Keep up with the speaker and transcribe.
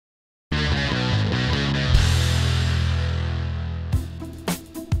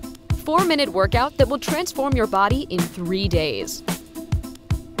4-minute workout that will transform your body in 3 days.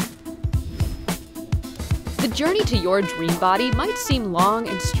 The journey to your dream body might seem long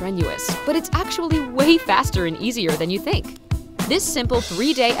and strenuous, but it's actually way faster and easier than you think. This simple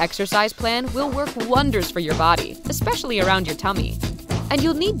 3-day exercise plan will work wonders for your body, especially around your tummy. And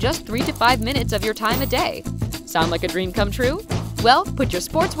you'll need just 3 to 5 minutes of your time a day. Sound like a dream come true? Well, put your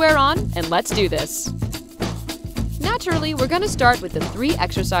sportswear on and let's do this. Naturally, we're going to start with the 3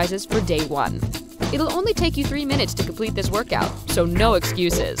 exercises for day 1. It'll only take you 3 minutes to complete this workout, so no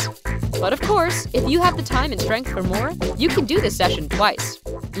excuses. But of course, if you have the time and strength for more, you can do this session twice.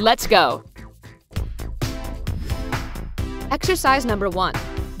 Let's go! Exercise number 1,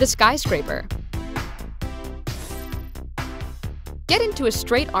 the skyscraper. Get into a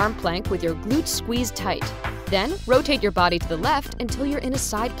straight arm plank with your glutes squeezed tight. Then, rotate your body to the left until you're in a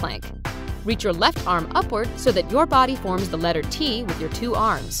side plank. Reach your left arm upward so that your body forms the letter T with your 2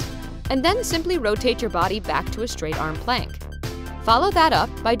 arms. And then simply rotate your body back to a straight arm plank. Follow that up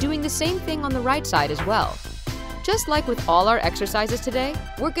by doing the same thing on the right side as well. Just like with all our exercises today,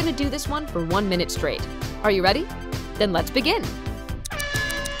 we're going to do this one for 1 minute straight. Are you ready? Then let's begin!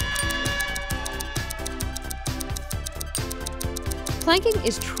 Planking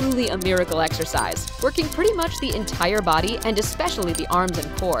is truly a miracle exercise, working pretty much the entire body and especially the arms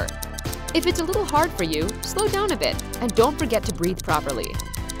and core. If it's a little hard for you, slow down a bit and don't forget to breathe properly.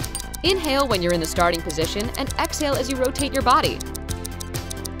 Inhale when you're in the starting position and exhale as you rotate your body.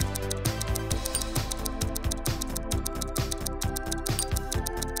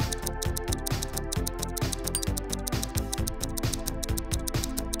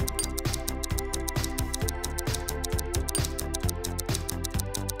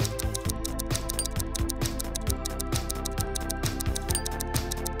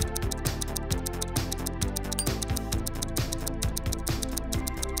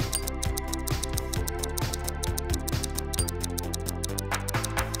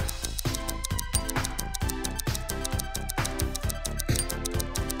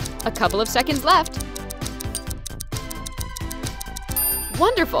 A couple of seconds left.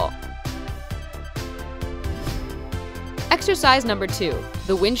 Wonderful! Exercise number 2,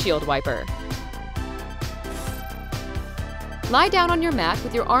 the windshield wiper. Lie down on your mat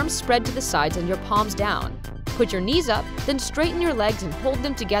with your arms spread to the sides and your palms down. Put your knees up, then straighten your legs and hold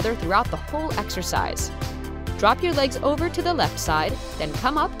them together throughout the whole exercise. Drop your legs over to the left side, then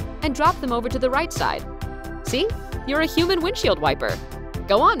come up and drop them over to the right side. See? You're a human windshield wiper.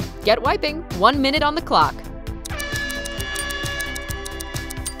 Go on, get wiping. 1 minute on the clock.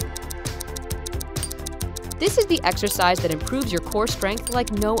 This is the exercise that improves your core strength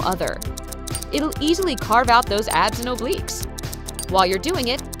like no other. It'll easily carve out those abs and obliques. While you're doing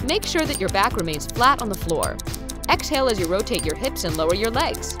it, make sure that your back remains flat on the floor. Exhale as you rotate your hips and lower your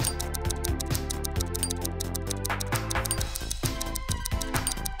legs.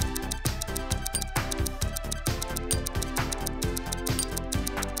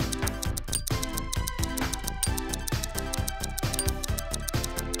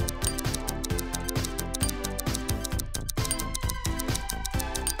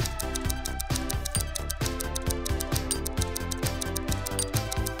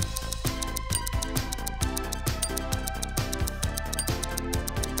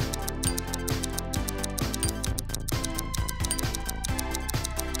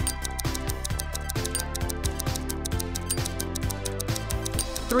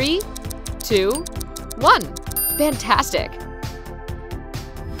 Three, 2, 1. Fantastic!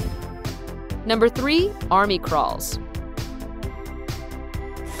 Number 3, army crawls.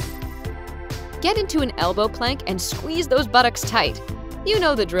 Get into an elbow plank and squeeze those buttocks tight. You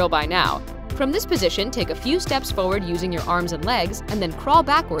know the drill by now. From this position, take a few steps forward using your arms and legs and then crawl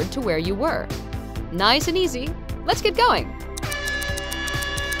backward to where you were. Nice and easy. Let's get going!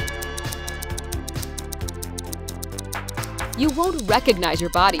 You won't recognize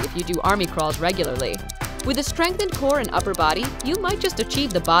your body if you do army crawls regularly. With a strengthened core and upper body, you might just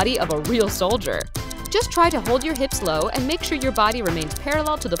achieve the body of a real soldier. Just try to hold your hips low and make sure your body remains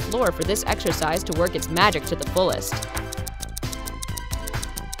parallel to the floor for this exercise to work its magic to the fullest.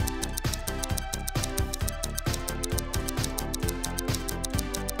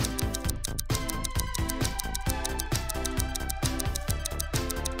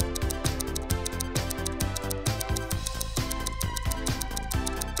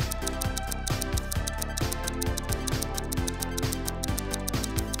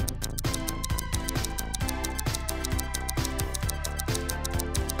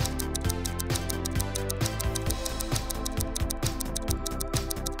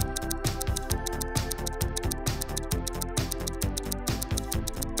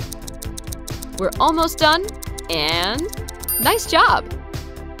 We're almost done, and nice job!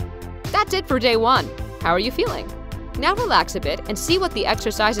 That's it for day 1. How are you feeling? Now relax a bit and see what the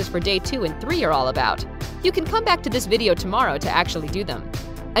exercises for day 2 and 3 are all about. You can come back to this video tomorrow to actually do them.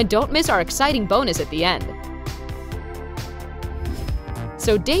 And don't miss our exciting bonus at the end.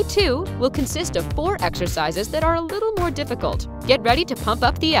 So day 2 will consist of 4 exercises that are a little more difficult. Get ready to pump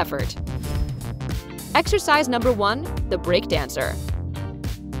up the effort. Exercise number 1, the break dancer.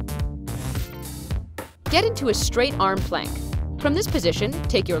 Get into a straight arm plank. From this position,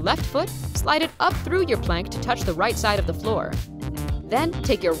 take your left foot, slide it up through your plank to touch the right side of the floor. Then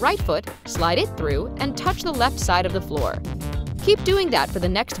take your right foot, slide it through, and touch the left side of the floor. Keep doing that for the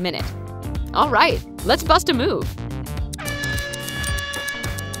next minute. All right, let's bust a move.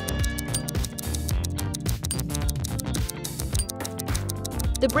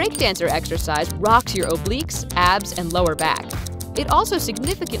 The breakdancer exercise rocks your obliques, abs, and lower back. It also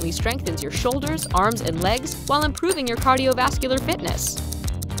significantly strengthens your shoulders, arms, and legs while improving your cardiovascular fitness.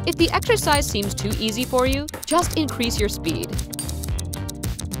 If the exercise seems too easy for you, just increase your speed.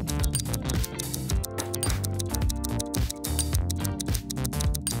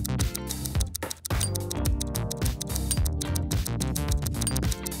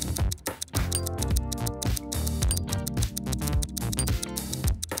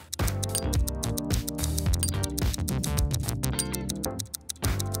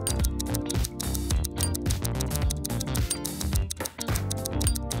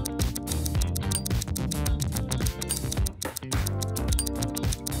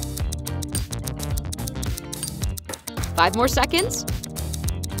 Five more seconds.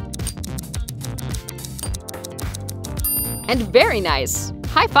 And very nice!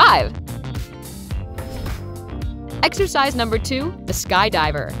 High five! Exercise number 2, the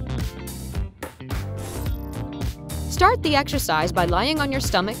skydiver. Start the exercise by lying on your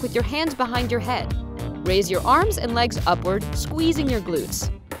stomach with your hands behind your head. Raise your arms and legs upward, squeezing your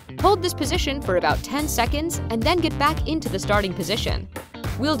glutes. Hold this position for about 10 seconds and then get back into the starting position.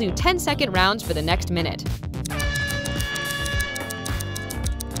 We'll do 10-second rounds for the next minute.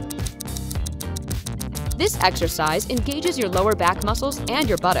 This exercise engages your lower back muscles and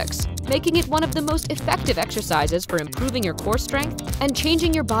your buttocks, making it one of the most effective exercises for improving your core strength and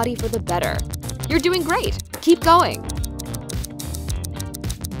changing your body for the better. You're doing great! Keep going!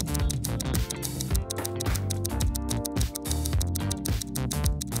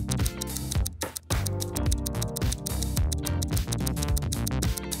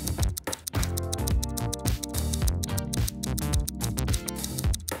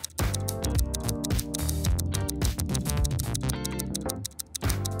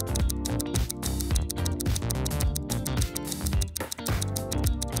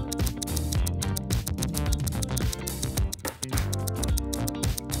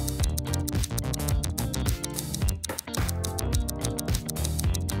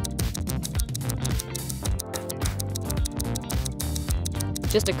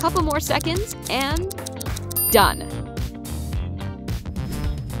 Just a couple more seconds and done.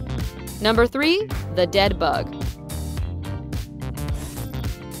 Number 3, the dead bug.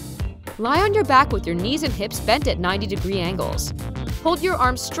 Lie on your back with your knees and hips bent at 90-degree angles. Hold your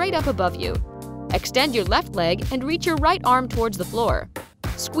arms straight up above you. Extend your left leg and reach your right arm towards the floor.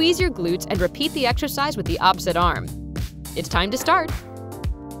 Squeeze your glutes and repeat the exercise with the opposite arm. It's time to start.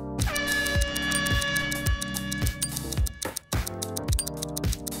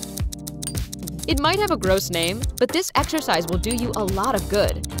 It might have a gross name, but this exercise will do you a lot of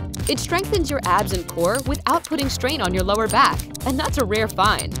good. It strengthens your abs and core without putting strain on your lower back, and that's a rare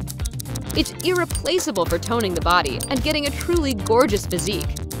find. It's irreplaceable for toning the body and getting a truly gorgeous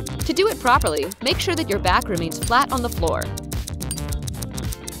physique. To do it properly, make sure that your back remains flat on the floor.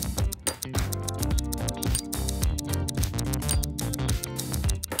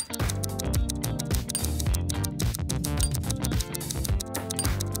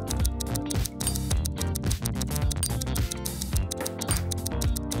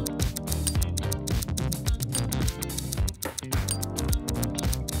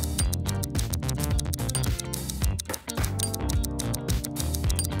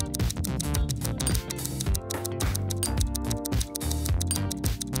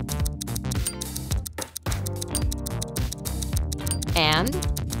 And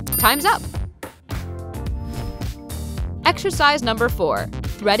time's up! Exercise number 4,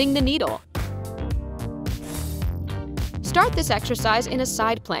 threading the needle. Start this exercise in a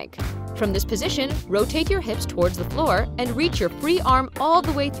side plank. From this position, rotate your hips towards the floor and reach your free arm all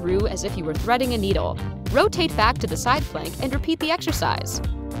the way through as if you were threading a needle. Rotate back to the side plank and repeat the exercise.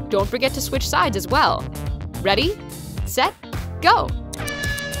 Don't forget to switch sides as well. Ready, set, go!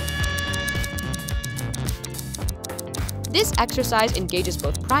 This exercise engages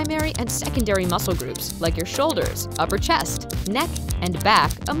both primary and secondary muscle groups like your shoulders, upper chest, neck, and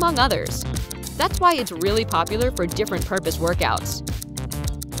back, among others. That's why it's really popular for different purpose workouts.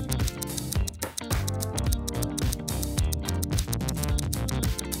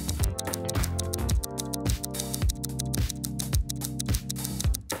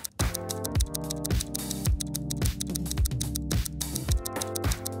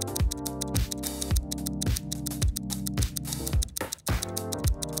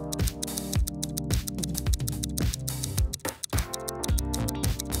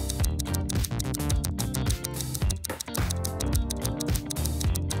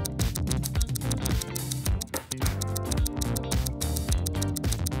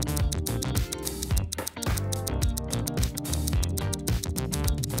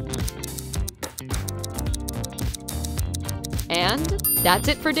 And that's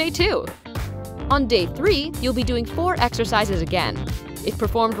it for day 2. On day 3, you'll be doing 4 exercises again. If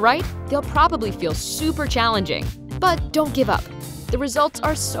performed right, they'll probably feel super challenging. But don't give up. The results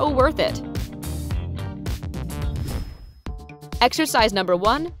are so worth it. Exercise number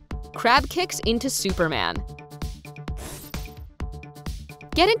 1, crab kicks into Superman.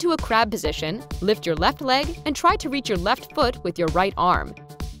 Get into a crab position, lift your left leg, and try to reach your left foot with your right arm.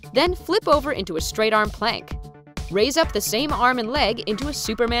 Then flip over into a straight arm plank. Raise up the same arm and leg into a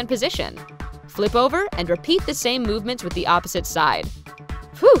Superman position. Flip over and repeat the same movements with the opposite side.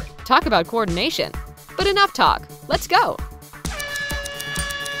 Whew, talk about coordination. But enough talk, let's go!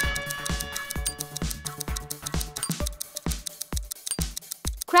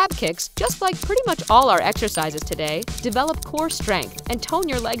 Crab kicks, just like pretty much all our exercises today, develop core strength and tone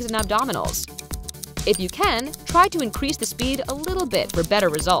your legs and abdominals. If you can, try to increase the speed a little bit for better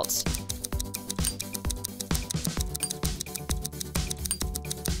results.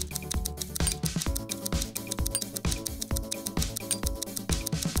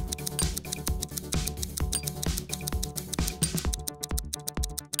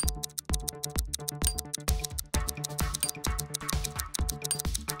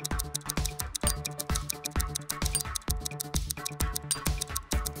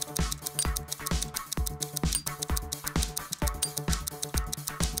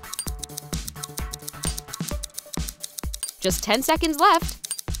 Just 10 seconds left.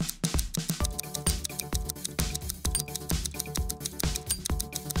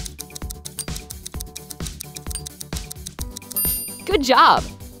 Good job!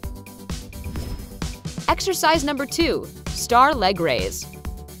 Exercise number 2, star leg raise.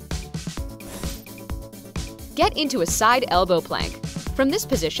 Get into a side elbow plank. From this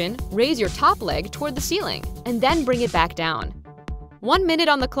position, raise your top leg toward the ceiling and then bring it back down. 1 minute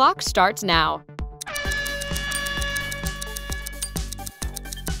on the clock starts now.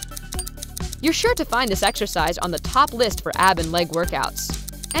 You're sure to find this exercise on the top list for ab and leg workouts.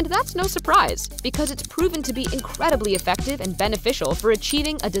 And that's no surprise, because it's proven to be incredibly effective and beneficial for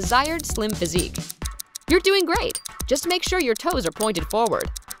achieving a desired slim physique. You're doing great! Just make sure your toes are pointed forward.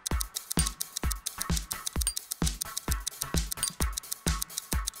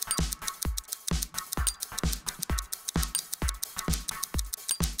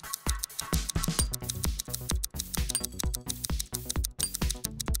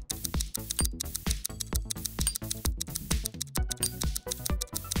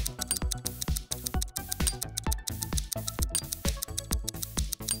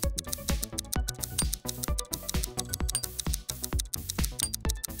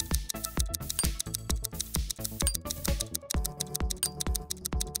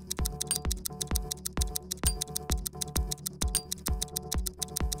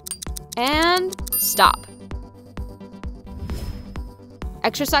 And stop.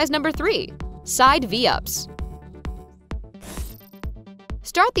 Exercise number 3, side V-ups.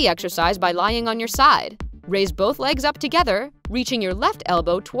 Start the exercise by lying on your side. Raise both legs up together, reaching your left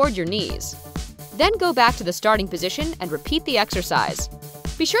elbow toward your knees. Then go back to the starting position and repeat the exercise.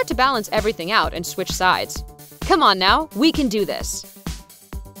 Be sure to balance everything out and switch sides. Come on now, we can do this!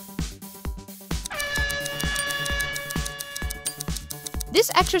 This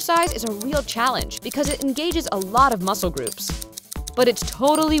exercise is a real challenge because it engages a lot of muscle groups. But it's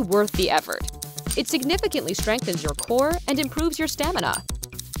totally worth the effort. It significantly strengthens your core and improves your stamina.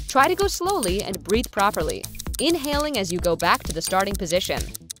 Try to go slowly and breathe properly, inhaling as you go back to the starting position.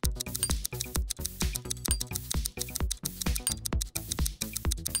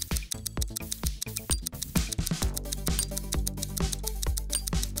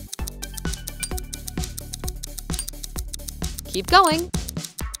 Keep going.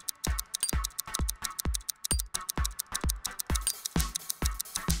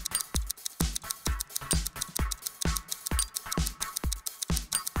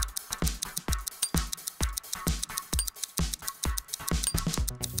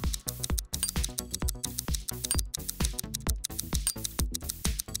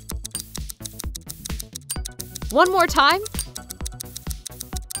 One more time.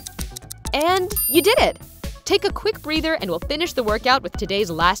 And you did it! Take a quick breather and we'll finish the workout with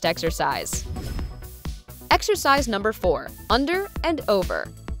today's last exercise. Exercise number 4, under and over.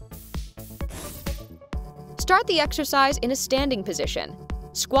 Start the exercise in a standing position.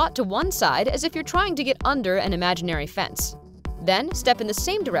 Squat to one side as if you're trying to get under an imaginary fence. Then step in the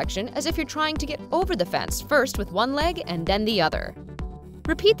same direction as if you're trying to get over the fence, first with one leg and then the other.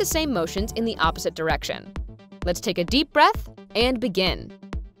 Repeat the same motions in the opposite direction. Let's take a deep breath and begin.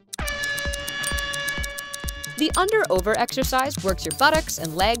 The under-over exercise works your buttocks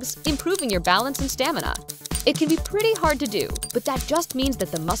and legs, improving your balance and stamina. It can be pretty hard to do, but that just means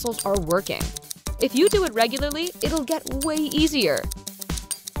that the muscles are working. If you do it regularly, it'll get way easier.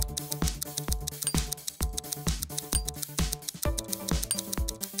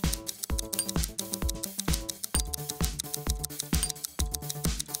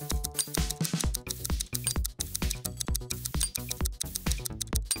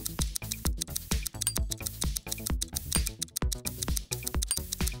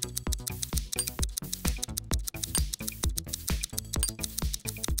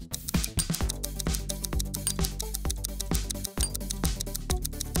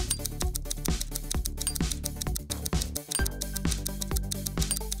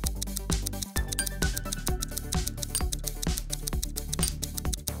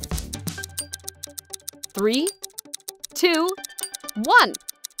 Three, 2, 1.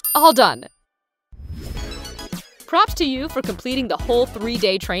 All done! Props to you for completing the whole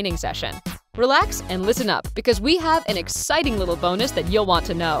 3-day training session. Relax and listen up because we have an exciting little bonus that you'll want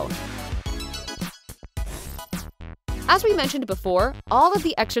to know. As we mentioned before, all of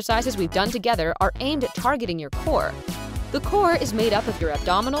the exercises we've done together are aimed at targeting your core. The core is made up of your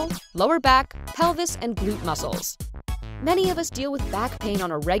abdominal, lower back, pelvis, and glute muscles. Many of us deal with back pain on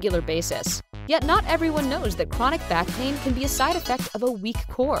a regular basis. Yet not everyone knows that chronic back pain can be a side effect of a weak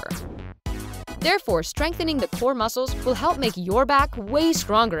core. Therefore, strengthening the core muscles will help make your back way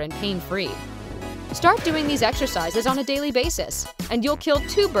stronger and pain-free. Start doing these exercises on a daily basis, and you'll kill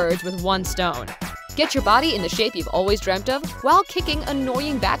 2 birds with 1 stone. Get your body in the shape you've always dreamt of while kicking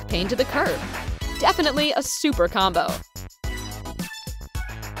annoying back pain to the curb. Definitely a super combo.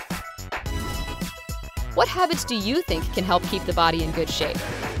 What habits do you think can help keep the body in good shape?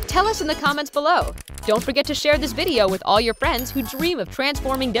 Tell us in the comments below. Don't forget to share this video with all your friends who dream of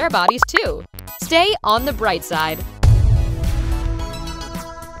transforming their bodies too. Stay on the bright side.